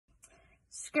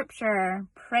scripture,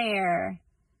 prayer,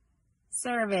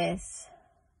 service,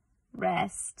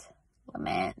 rest,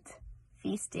 lament,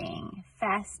 feasting,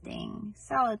 fasting,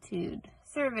 solitude,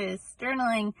 service,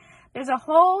 journaling. There's a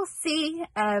whole sea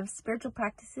of spiritual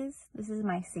practices. This is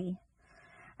my sea.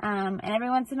 And every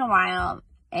once in a while,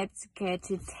 it's good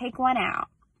to take one out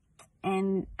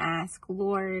and ask,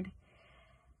 Lord,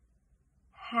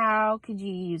 how could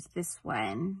you use this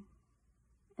one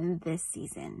in this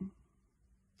season,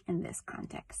 in this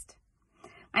context?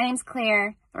 My name's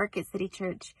Claire. I work at City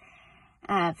Church.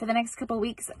 For the next couple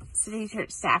weeks, City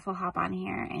Church staff will hop on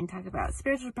here and talk about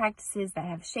spiritual practices that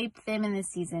have shaped them in this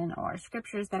season or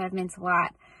scriptures that have meant a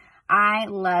lot. I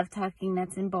love talking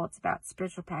nuts and bolts about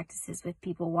spiritual practices with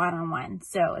people one-on-one.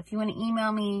 So if you want to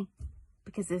email me,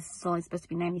 because this is only supposed to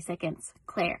be 90 seconds,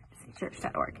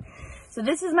 claire@citychurch.org. So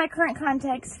this is my current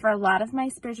context for a lot of my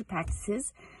spiritual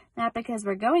practices, not because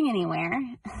we're going anywhere,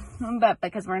 but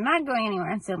because we're not going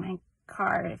anywhere. And so my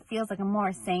car feels like a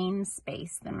more sane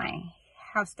space than my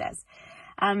house does.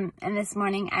 And this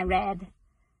morning I read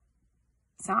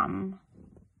Psalm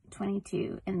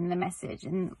 22 in the Message,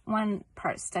 and one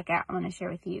part stuck out I want to share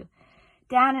with you.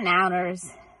 Down and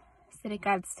outers sit at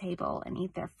God's table and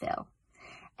eat their fill.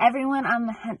 Everyone on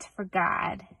the hunt for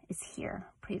God is here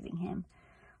praising him.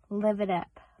 Live it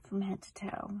up from head to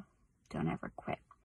toe. Don't ever quit.